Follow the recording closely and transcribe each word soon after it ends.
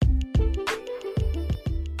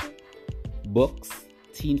Books,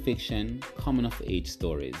 teen fiction, coming of age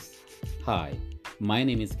stories. Hi, my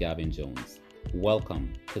name is Gavin Jones.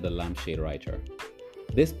 Welcome to the Lampshade Writer.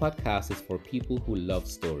 This podcast is for people who love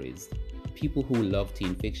stories, people who love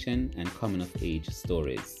teen fiction and coming of age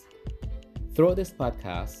stories. Throughout this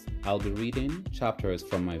podcast, I'll be reading chapters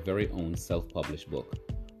from my very own self-published book,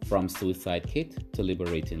 From Suicide Kit to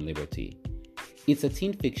Liberating Liberty. It's a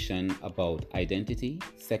teen fiction about identity,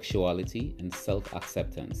 sexuality, and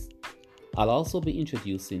self-acceptance. I'll also be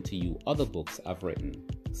introducing to you other books I've written,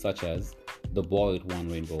 such as The Boy with One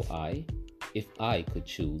Rainbow Eye, If I Could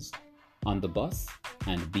Choose, On the Bus,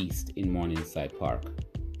 and Beast in Morningside Park.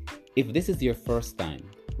 If this is your first time,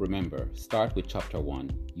 remember, start with chapter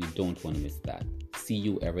 1. You don't want to miss that. See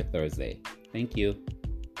you every Thursday. Thank you.